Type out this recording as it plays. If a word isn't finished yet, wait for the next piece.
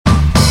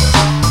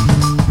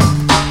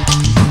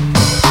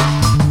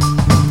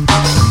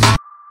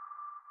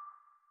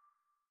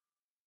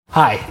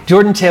Hi,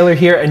 Jordan Taylor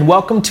here, and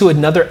welcome to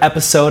another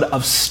episode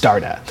of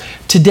Starta.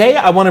 Today,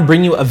 I want to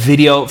bring you a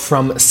video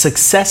from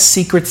Success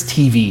Secrets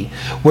TV,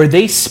 where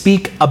they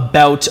speak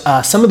about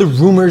some of the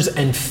rumors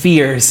and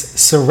fears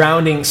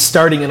surrounding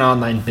starting an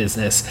online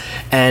business,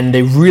 and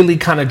they really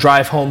kind of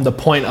drive home the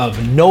point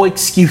of no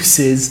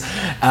excuses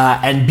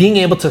and being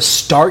able to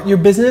start your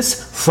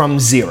business from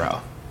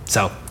zero.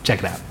 So, check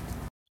it out.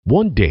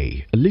 One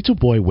day, a little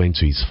boy went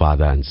to his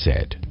father and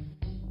said,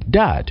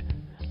 "Dad,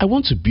 I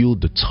want to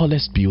build the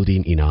tallest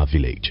building in our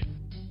village."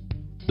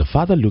 The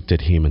father looked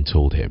at him and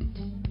told him,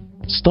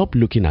 "Stop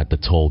looking at the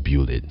tall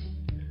building.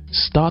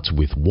 Start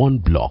with 1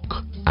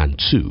 block and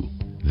 2,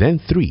 then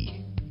 3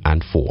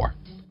 and 4.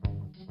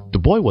 The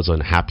boy was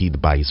unhappy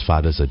by his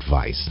father's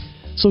advice,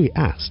 so he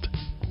asked,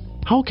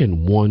 "How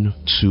can 1,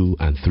 2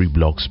 and 3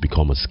 blocks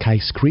become a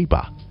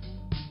skyscraper?"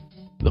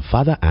 The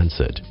father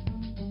answered,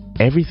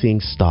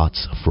 "Everything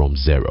starts from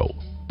zero.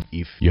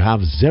 If you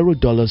have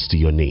 $0 to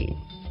your name,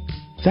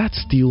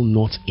 that's still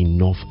not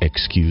enough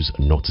excuse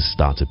not to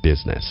start a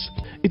business."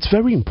 It's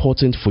very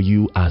important for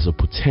you as a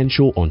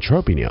potential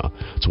entrepreneur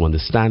to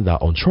understand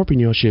that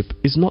entrepreneurship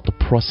is not the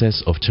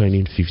process of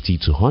turning 50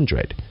 to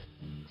 100.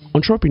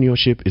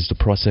 Entrepreneurship is the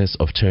process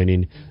of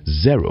turning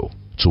 0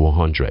 to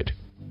 100.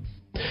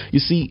 You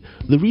see,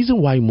 the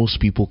reason why most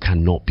people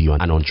cannot be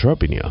an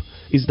entrepreneur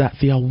is that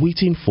they are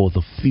waiting for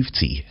the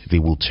 50 they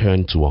will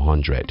turn to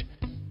 100.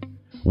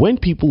 When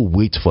people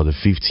wait for the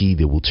 50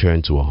 they will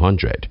turn to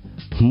 100,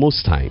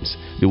 most times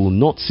they will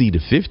not see the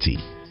 50,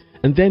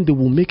 and then they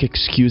will make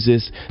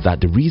excuses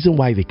that the reason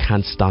why they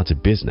can't start a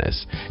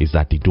business is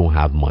that they don't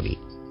have money.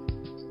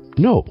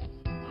 No,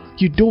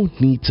 you don't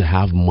need to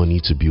have money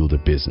to build a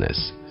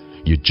business.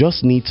 You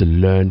just need to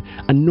learn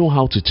and know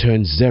how to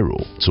turn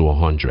 0 to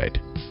 100.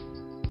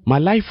 My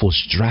life was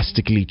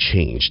drastically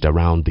changed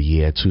around the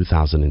year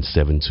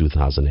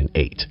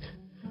 2007-2008.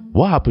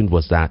 What happened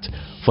was that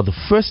for the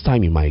first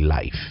time in my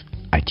life,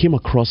 I came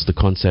across the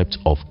concept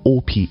of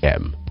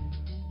OPM,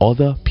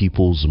 other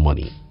people's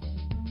money.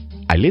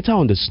 I later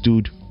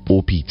understood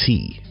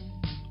OPT,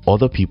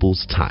 other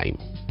people's time,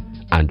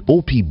 and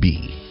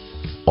OPB,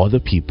 other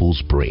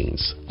people's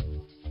brains.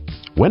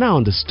 When I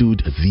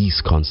understood these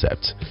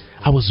concepts,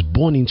 I was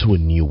born into a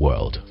new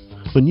world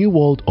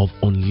of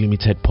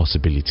unlimited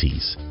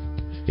possibilities.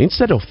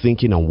 Instead of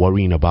thinking and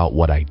worrying about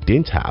what I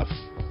didn't have,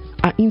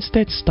 I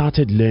instead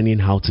started learning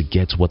how to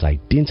get what I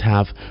didn't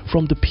have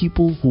from the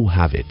people who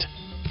have it.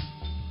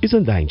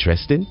 Isn't that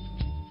interesting?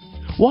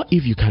 What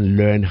if you can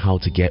learn how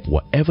to get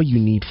whatever you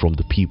need from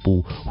the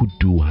people who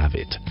do have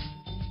it?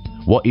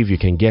 What if you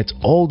can get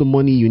all the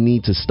money you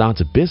need to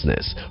start a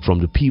business from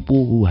the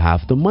people who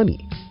have the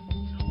money?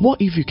 What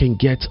if you can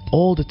get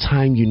all the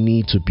time you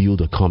need to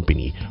build a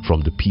company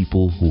from the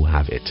people who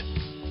have it?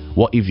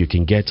 What if you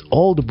can get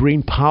all the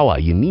brain power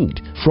you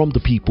need from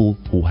the people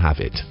who have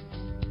it?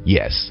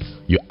 Yes,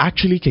 you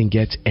actually can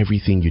get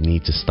everything you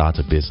need to start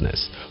a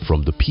business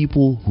from the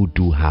people who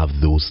do have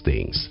those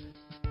things.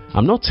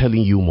 I'm not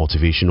telling you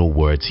motivational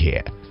words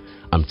here.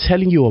 I'm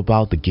telling you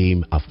about the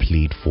game I've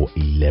played for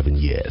 11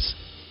 years.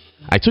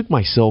 I took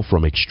myself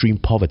from extreme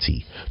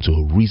poverty to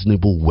a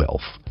reasonable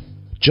wealth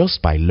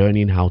just by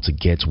learning how to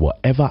get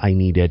whatever I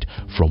needed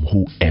from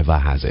whoever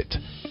has it.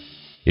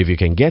 If you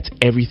can get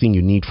everything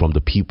you need from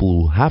the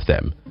people who have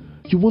them,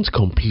 you won't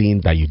complain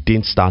that you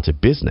didn't start a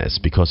business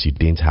because you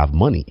didn't have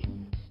money.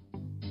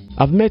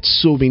 I've met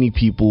so many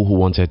people who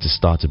wanted to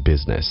start a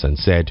business and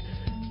said,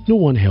 "No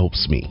one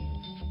helps me."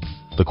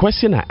 The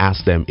question I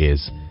ask them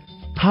is,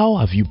 how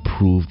have you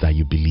proved that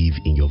you believe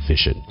in your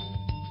vision?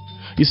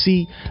 You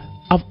see,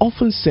 I've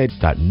often said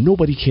that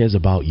nobody cares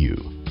about you,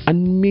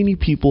 and many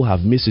people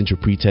have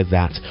misinterpreted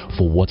that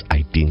for what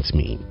I didn't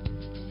mean.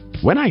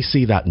 When I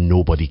say that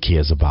nobody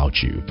cares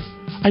about you,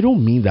 I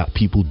don't mean that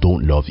people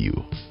don't love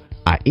you.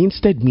 I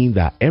instead mean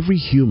that every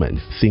human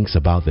thinks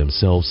about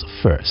themselves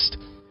first,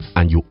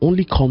 and you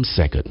only come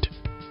second.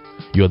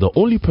 You're the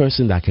only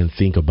person that can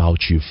think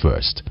about you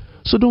first.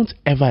 So don't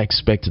ever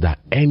expect that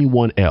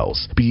anyone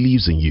else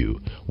believes in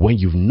you when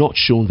you've not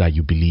shown that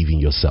you believe in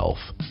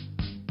yourself.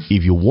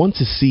 If you want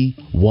to see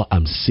what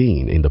I'm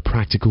saying in the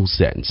practical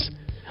sense,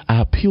 I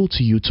appeal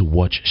to you to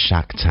watch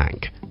Shark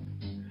Tank.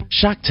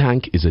 Shark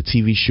Tank is a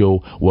TV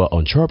show where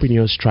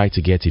entrepreneurs try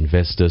to get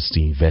investors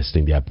to invest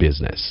in their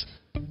business.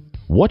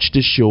 Watch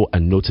this show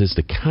and notice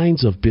the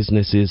kinds of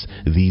businesses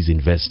these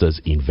investors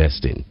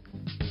invest in.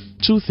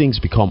 2 things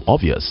become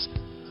obvious.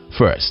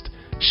 First,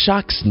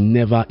 sharks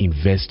never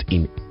invest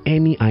in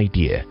any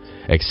idea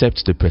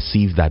except to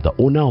perceive that the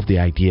owner of the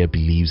idea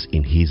believes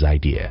in his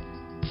idea.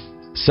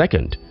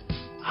 Second,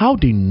 how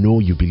they know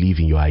you believe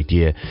in your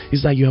idea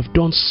is that you have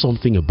done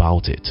something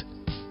about it.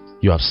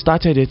 You have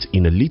started it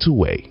in a little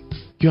way.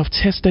 You have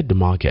tested the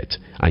market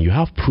and you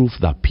have proof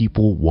that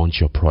people want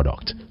your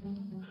product.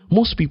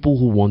 Most people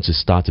who want to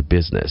start a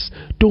business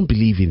don't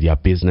believe in their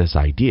business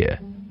idea.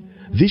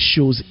 This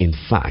shows in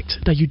fact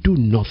that you do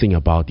nothing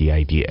about the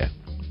idea.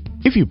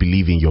 If you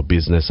believe in your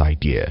business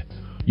idea,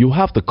 you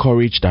have the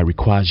courage that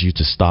requires you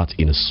to start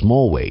in a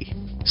small way,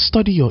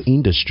 study your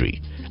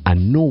industry,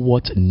 and know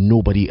what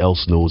nobody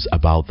else knows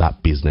about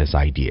that business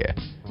idea.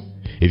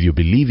 If you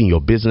believe in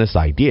your business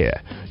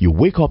idea, you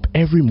wake up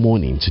every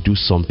morning to do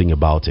something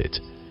about it.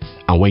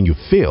 And when you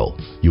fail,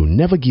 you'll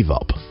never give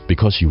up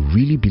because you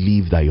really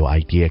believe that your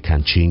idea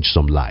can change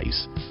some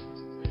lives.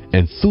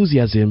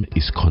 Enthusiasm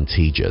is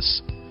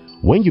contagious.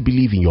 When you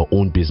believe in your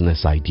own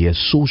business idea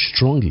so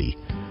strongly,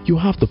 you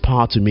have the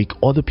power to make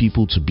other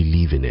people to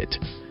believe in it.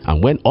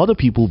 And when other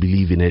people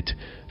believe in it,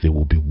 they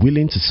will be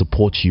willing to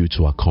support you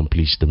to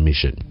accomplish the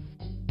mission.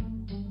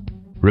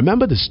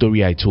 Remember the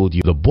story I told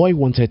you? The boy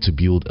wanted to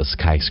build a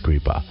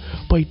skyscraper,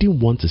 but he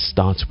didn't want to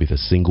start with a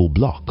single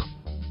block.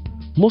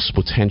 Most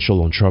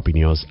potential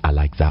entrepreneurs are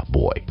like that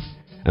boy,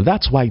 and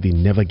that's why they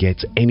never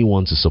get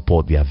anyone to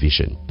support their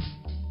vision.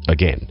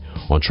 Again,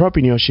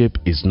 entrepreneurship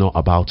is not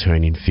about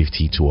turning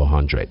 50 to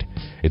 100.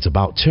 It's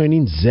about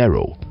turning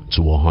 0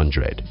 to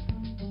 100.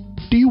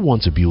 Do you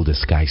want to build a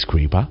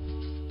skyscraper?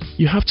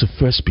 You have to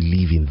first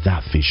believe in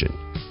that vision.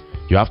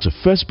 You have to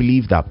first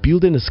believe that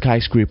building a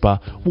skyscraper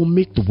will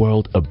make the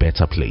world a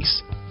better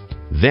place.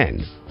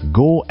 Then,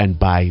 go and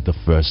buy the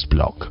first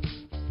block.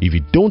 If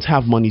you don't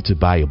have money to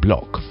buy a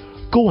block,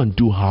 go and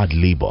do hard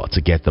labor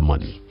to get the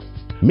money.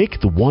 Make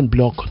the 1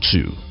 block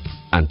 2,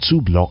 and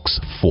 2 blocks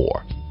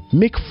 4.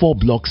 Make 4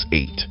 blocks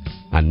 8,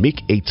 and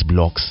make 8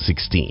 blocks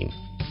 16.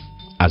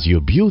 As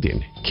you're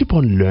building, keep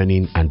on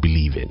learning and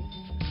believing.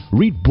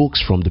 Read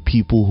books from the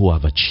people who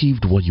have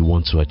achieved what you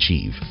want to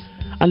achieve,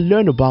 and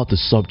learn about the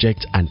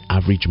subject an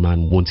average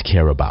man won't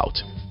care about.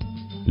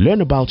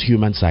 Learn about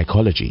human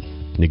psychology,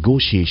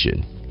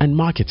 negotiation, and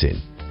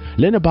marketing.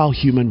 Learn about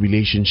human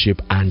relationship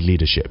and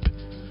leadership.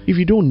 If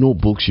you don't know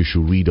books you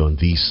should read on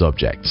these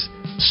subjects,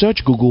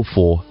 search Google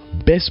for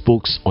best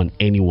books on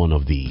any one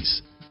of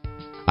these.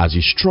 As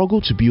you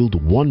struggle to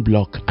build one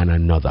block and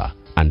another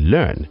and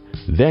learn,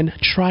 then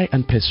try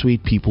and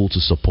persuade people to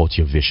support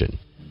your vision.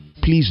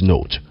 Please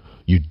note,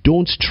 you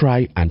don't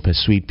try and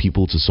persuade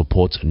people to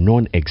support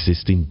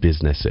non-existing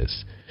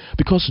businesses,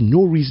 because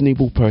no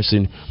reasonable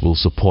person will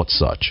support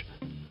such.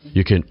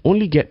 You can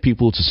only get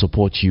people to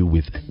support you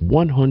with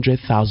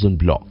 100,000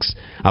 blocks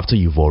after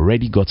you've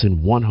already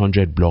gotten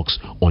 100 blocks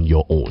on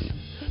your own,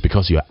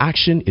 because your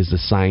action is the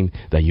sign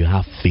that you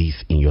have faith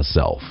in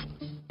yourself.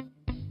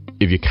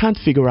 If you can't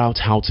figure out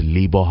how to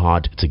labor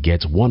hard to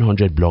get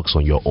 100 blocks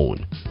on your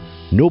own,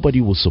 nobody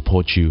will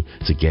support you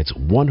to get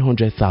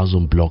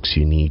 100,000 blocks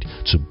you need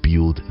to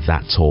build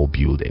that tall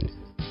building.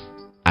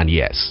 And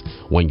yes,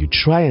 when you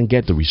try and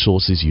get the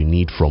resources you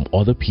need from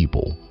other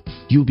people,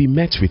 you'll be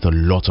met with a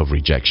lot of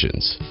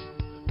rejections.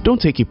 Don't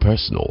take it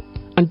personal,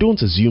 and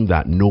don't assume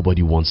that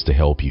nobody wants to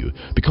help you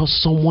because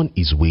someone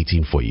is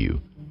waiting for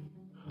you.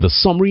 The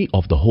summary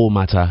of the whole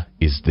matter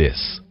is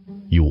this: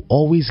 you'll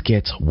always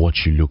get what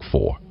you look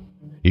for.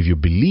 If you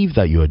believe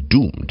that you are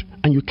doomed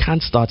and you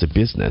can't start a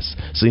business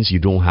since you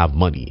don't have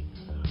money,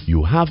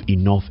 you have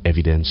enough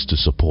evidence to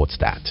support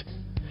that.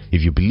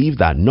 If you believe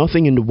that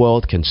nothing in the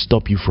world can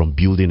stop you from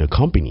building a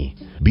company,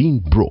 being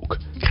broke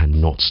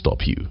cannot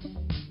stop you.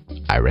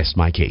 I rest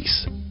my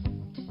case.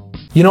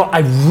 You know, I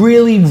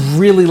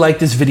really like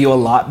this video a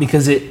lot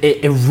because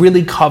it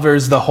really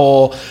covers the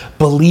whole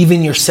believe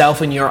in yourself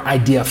and your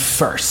idea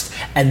first,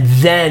 and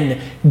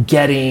then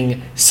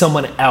getting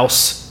someone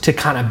else to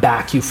kind of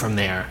back you from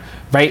there,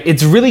 right?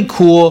 It's really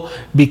cool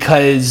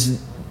because,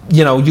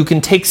 you know, you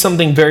can take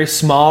something very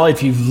small.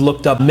 If you've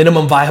looked up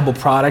minimum viable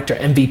product or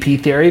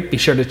MVP theory, be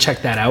sure to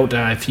check that out.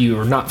 If you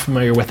are not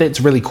familiar with it,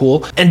 it's really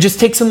cool. And just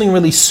take something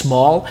really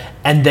small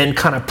and then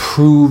kind of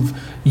prove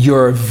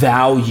your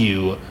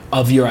value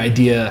of your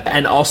idea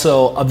and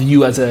also of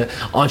you as an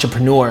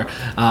entrepreneur,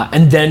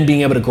 and then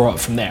being able to grow up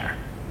from there.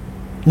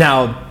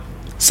 Now,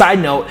 side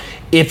note,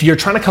 if you're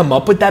trying to come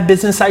up with that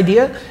business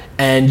idea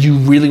and you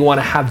really want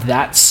to have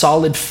that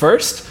solid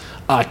first,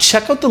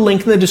 check out the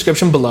link in the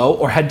description below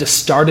or head to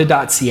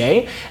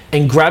starta.ca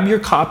and grab your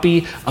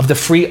copy of the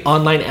free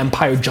Online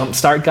Empire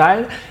Jumpstart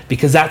Guide,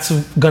 because that's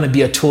going to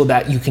be a tool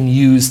that you can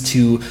use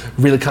to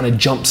really kind of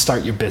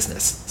jumpstart your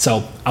business.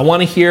 So I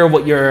want to hear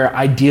what your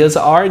ideas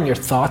are and your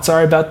thoughts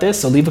are about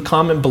this. So leave a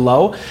comment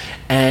below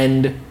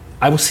and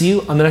I will see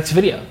you on the next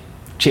video.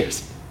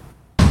 Cheers.